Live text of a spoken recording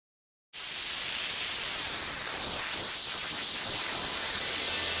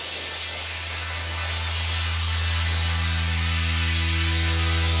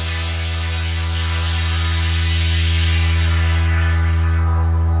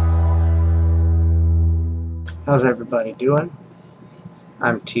How's everybody doing?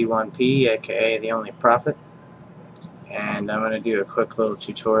 I'm T1P, aka The Only Prophet, and I'm going to do a quick little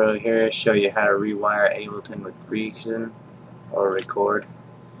tutorial here to show you how to rewire Ableton with Reason or record,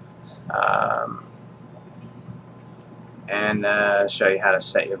 and show you how to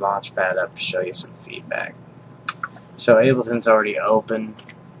set your Launchpad up to show you some feedback. So Ableton's already open.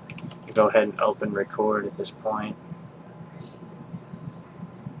 You go ahead and open record at this point.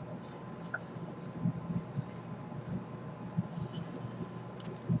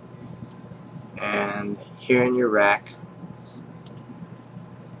 And here in your rack,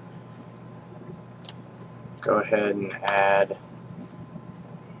 go ahead and add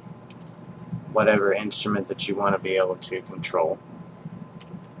whatever instrument that you want to be able to control.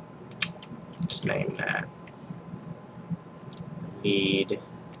 Let's name that lead.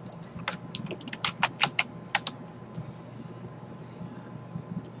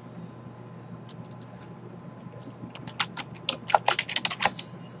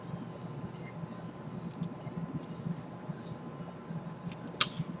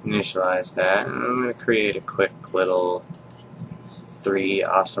 Initialize that, and I'm going to create a quick little 3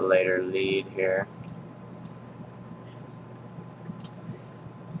 oscillator lead here.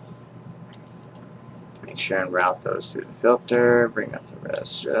 Make sure and route those through the filter, bring up the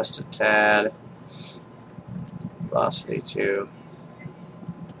rest just a tad. Velocity 2.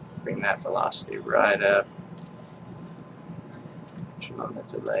 Bring that velocity right up. Turn on the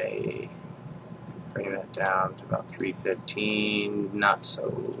delay. Bring that down to about 315, not so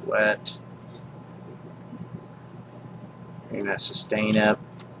wet. Bring that sustain up.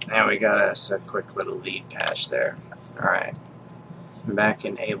 And we got us a quick little lead patch there. Alright, I'm back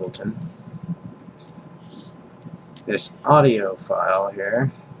in Ableton. This audio file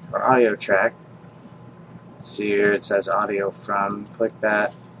here, or audio track, see here it says audio from, click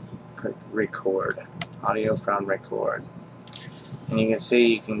that, click record, audio from record. And you can see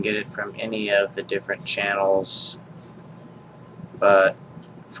you can get it from any of the different channels, but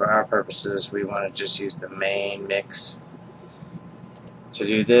for our purposes we want to just use the main mix. To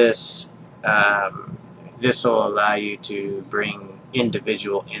do this, this will allow you to bring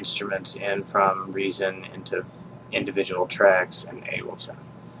individual instruments in from Reason into individual tracks in Ableton.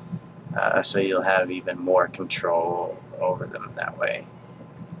 So you'll have even more control over them that way.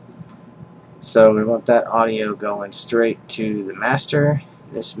 So we want that audio going straight to the master.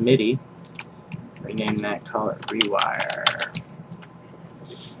 This MIDI, rename that, call it Rewire.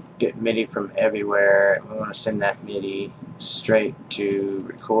 Get MIDI from everywhere, and we want to send that MIDI straight to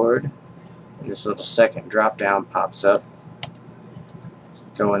record. And this little second drop down pops up.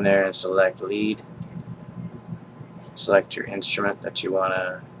 Go in there and select lead. Select your instrument that you want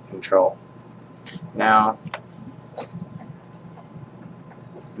to control. Now,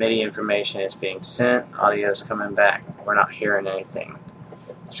 MIDI information is being sent, audio is coming back. We're not hearing anything.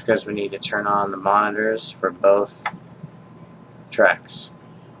 It's because we need to turn on the monitors for both tracks.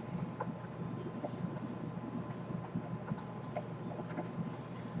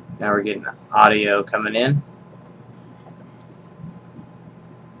 Now we're getting audio coming in.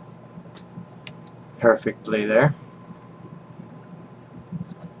 Perfectly there.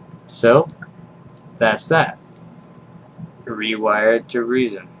 So, that's that. Rewired to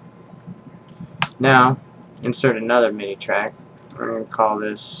Reason. Now, insert another MIDI track. We're going to call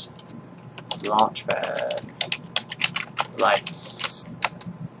this Launchpad Lights.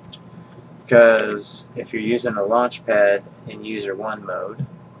 Because if you're using a Launchpad in User 1 mode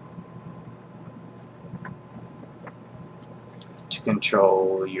to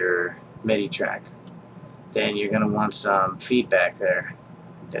control your MIDI track, then you're going to want some feedback there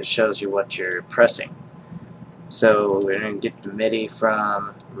that shows you what you're pressing. So we're going to get the MIDI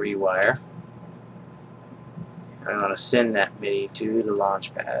from Rewire. I'm going to send that MIDI to the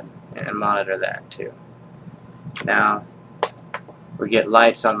Launchpad and monitor that too. Now we get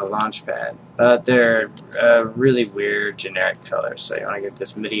lights on the Launchpad, but they're really weird generic colors. So you want to get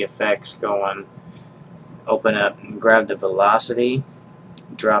this MIDI effects going. Open up and grab the velocity.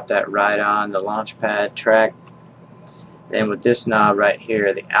 Drop that right on the Launchpad track. Then with this knob right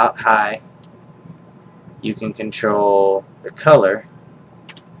here, the out high, you can control the color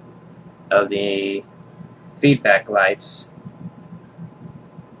of the feedback lights.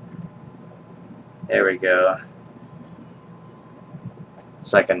 There we go.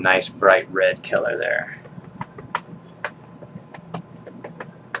 It's like a nice bright red color there.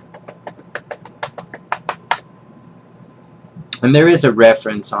 And there is a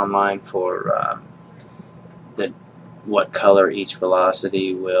reference online for what color each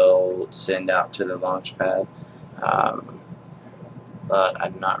velocity will send out to the Launchpad. But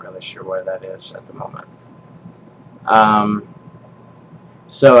I'm not really sure where that is at the moment.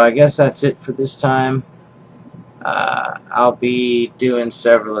 So I guess that's it for this time. I'll be doing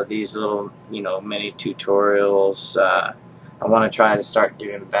several of these little, mini tutorials. I want to try to start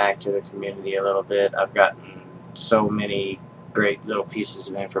giving back to the community a little bit. I've gotten so many great little pieces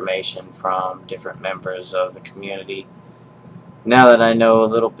of information from different members of the community. Now that I know a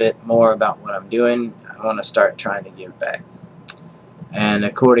little bit more about what I'm doing, I want to start trying to give back. And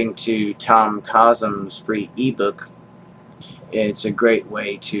according to Tom Cosm's free ebook, it's a great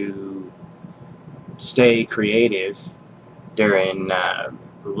way to stay creative during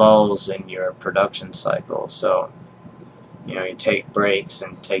lulls in your production cycle. So, you take breaks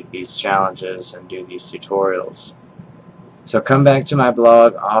and take these challenges and do these tutorials. So come back to my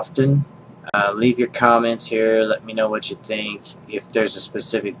blog often. Leave your comments here. Let me know what you think. If there's a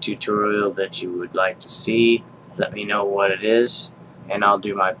specific tutorial that you would like to see, let me know what it is, and I'll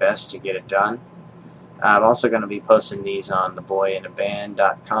do my best to get it done. I'm also going to be posting these on the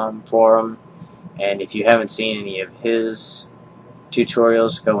boyinaband.com forum, and if you haven't seen any of his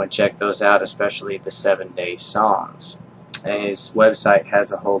tutorials, go and check those out, especially the 7-day songs. And his website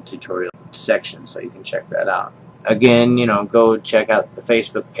has a whole tutorial section, so you can check that out. Again, go check out the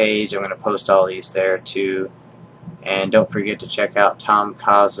Facebook page. I'm going to post all these there too. And don't forget to check out Tom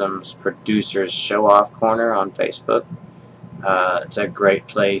Cosm's Producers Show-Off Corner on Facebook. It's a great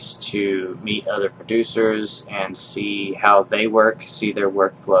place to meet other producers and see how they work, see their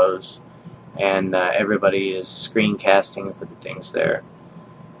workflows. And everybody is screencasting for the things there.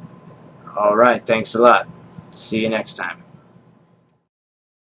 Alright, thanks a lot. See you next time.